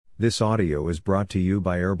This audio is brought to you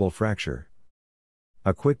by Herbal Fracture.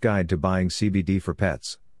 A quick guide to buying CBD for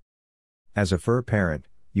pets. As a fur parent,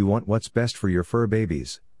 you want what's best for your fur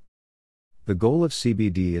babies. The goal of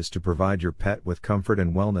CBD is to provide your pet with comfort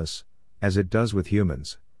and wellness, as it does with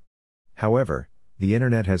humans. However, the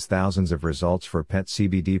internet has thousands of results for pet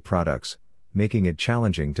CBD products, making it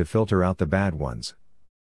challenging to filter out the bad ones.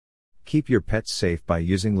 Keep your pets safe by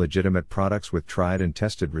using legitimate products with tried and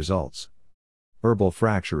tested results. Herbal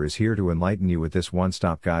Fracture is here to enlighten you with this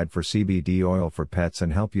one-stop guide for CBD oil for pets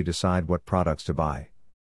and help you decide what products to buy.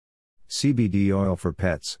 CBD oil for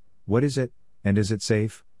pets, what is it, and is it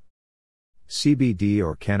safe? CBD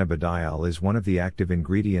or cannabidiol is one of the active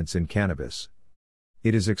ingredients in cannabis.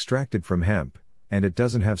 It is extracted from hemp, and it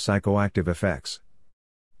doesn't have psychoactive effects.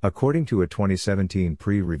 According to a 2017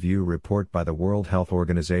 pre-review report by the World Health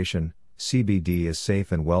Organization, CBD is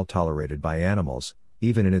safe and well tolerated by animals,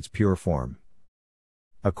 even in its pure form.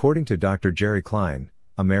 According to Dr. Jerry Klein,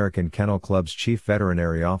 American Kennel Club's chief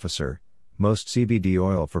veterinary officer, most CBD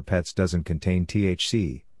oil for pets doesn't contain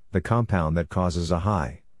THC, the compound that causes a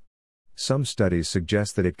high. Some studies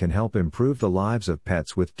suggest that it can help improve the lives of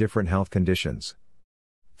pets with different health conditions.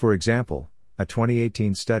 For example, a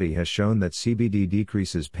 2018 study has shown that CBD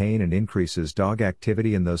decreases pain and increases dog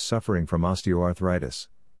activity in those suffering from osteoarthritis.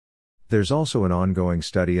 There's also an ongoing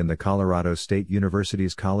study in the Colorado State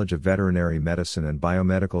University's College of Veterinary Medicine and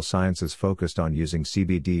Biomedical Sciences focused on using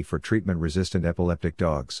CBD for treatment-resistant epileptic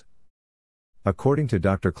dogs. According to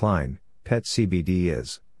Dr. Klein, pet CBD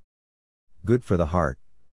is good for the heart,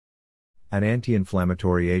 an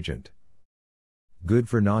anti-inflammatory agent, good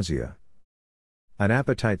for nausea, an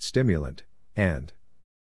appetite stimulant, and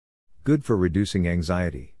good for reducing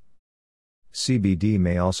anxiety. CBD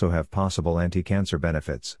may also have possible anti-cancer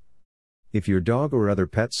benefits. If your dog or other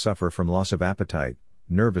pets suffer from loss of appetite,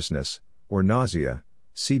 nervousness, or nausea,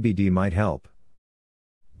 CBD might help.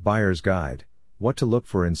 Buyer's Guide: What to look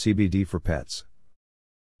for in CBD for pets.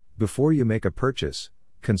 Before you make a purchase,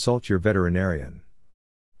 consult your veterinarian.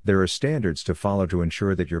 There are standards to follow to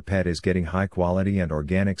ensure that your pet is getting high quality and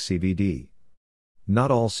organic CBD. Not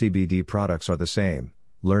all CBD products are the same.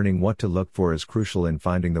 Learning what to look for is crucial in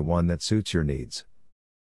finding the one that suits your needs.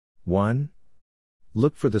 1.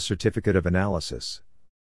 Look for the certificate of analysis.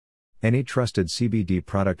 Any trusted CBD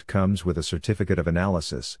product comes with a certificate of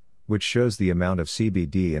analysis, which shows the amount of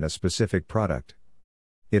CBD in a specific product.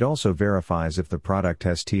 It also verifies if the product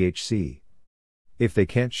has THC. If they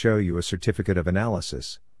can't show you a certificate of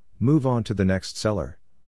analysis, move on to the next seller.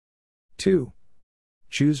 2.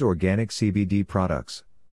 Choose organic CBD products.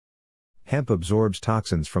 Hemp absorbs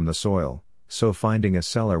toxins from the soil, so finding a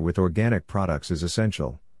seller with organic products is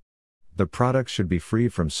essential. The products should be free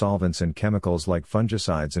from solvents and chemicals like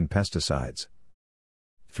fungicides and pesticides.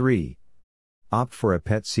 3. Opt for a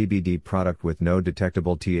pet CBD product with no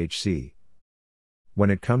detectable THC.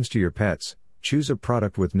 When it comes to your pets, choose a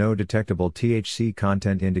product with no detectable THC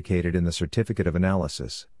content indicated in the certificate of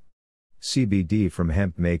analysis. CBD from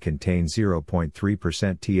hemp may contain 0.3%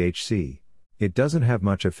 THC. It doesn't have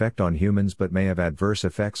much effect on humans but may have adverse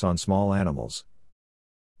effects on small animals.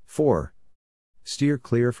 4. Steer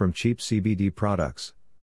clear from cheap CBD products.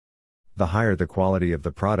 The higher the quality of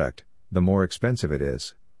the product, the more expensive it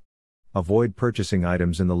is. Avoid purchasing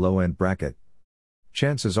items in the low-end bracket.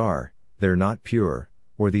 Chances are, they're not pure,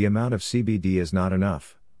 or the amount of CBD is not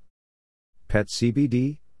enough. Pet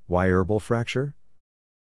CBD, why Herbal Fracture?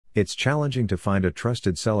 It's challenging to find a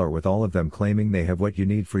trusted seller with all of them claiming they have what you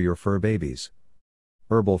need for your fur babies.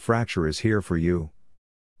 Herbal Fracture is here for you.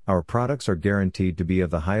 Our products are guaranteed to be of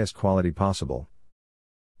the highest quality possible.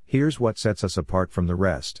 Here's what sets us apart from the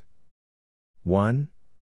rest. 1.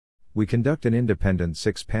 We conduct an independent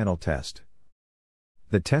 6-panel test.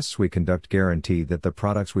 The tests we conduct guarantee that the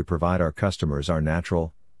products we provide our customers are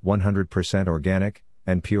natural, 100% organic,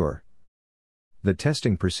 and pure. The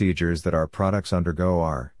testing procedures that our products undergo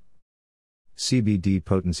are: CBD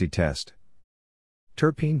potency test,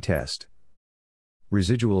 terpene test,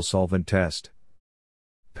 residual solvent test,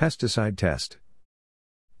 pesticide test,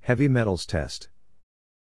 heavy metals test,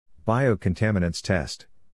 biocontaminants test.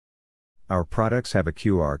 Our products have a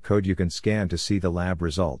QR code you can scan to see the lab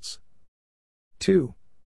results. 2.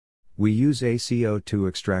 We use a CO2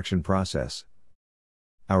 extraction process.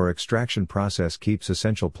 Our extraction process keeps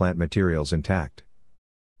essential plant materials intact.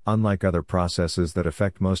 Unlike other processes that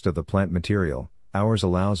affect most of the plant material, ours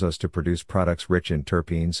allows us to produce products rich in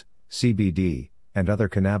terpenes, CBD, and other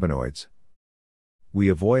cannabinoids. We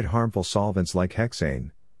avoid harmful solvents like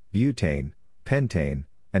hexane, butane, pentane,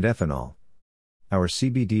 and ethanol. Our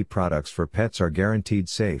CBD products for pets are guaranteed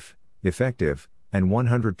safe, effective, and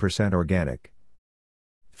 100% organic.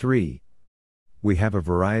 3. We have a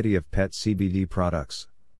variety of pet CBD products.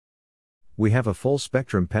 We have a full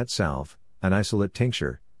spectrum pet salve, an isolate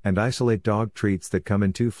tincture, and isolate dog treats that come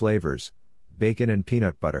in 2 flavors, bacon and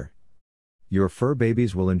peanut butter. Your fur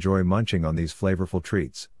babies will enjoy munching on these flavorful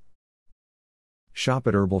treats. Shop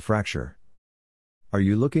at Herbal Fracture. Are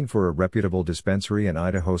you looking for a reputable dispensary in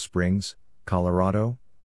Idaho Springs, Colorado?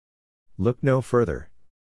 Look no further.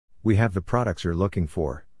 We have the products you're looking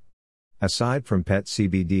for. Aside from pet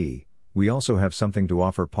CBD, we also have something to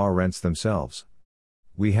offer parents themselves.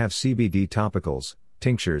 We have CBD topicals,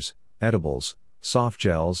 tinctures, edibles, soft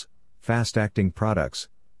gels, fast-acting products,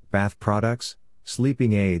 bath products,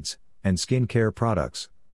 sleeping aids, and skincare products.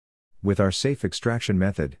 With our safe extraction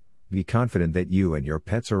method, be confident that you and your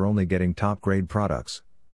pets are only getting top-grade products.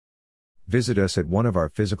 Visit us at one of our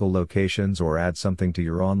physical locations or add something to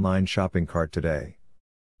your online shopping cart today.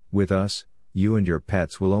 With us, you and your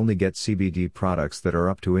pets will only get CBD products that are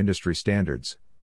up to industry standards.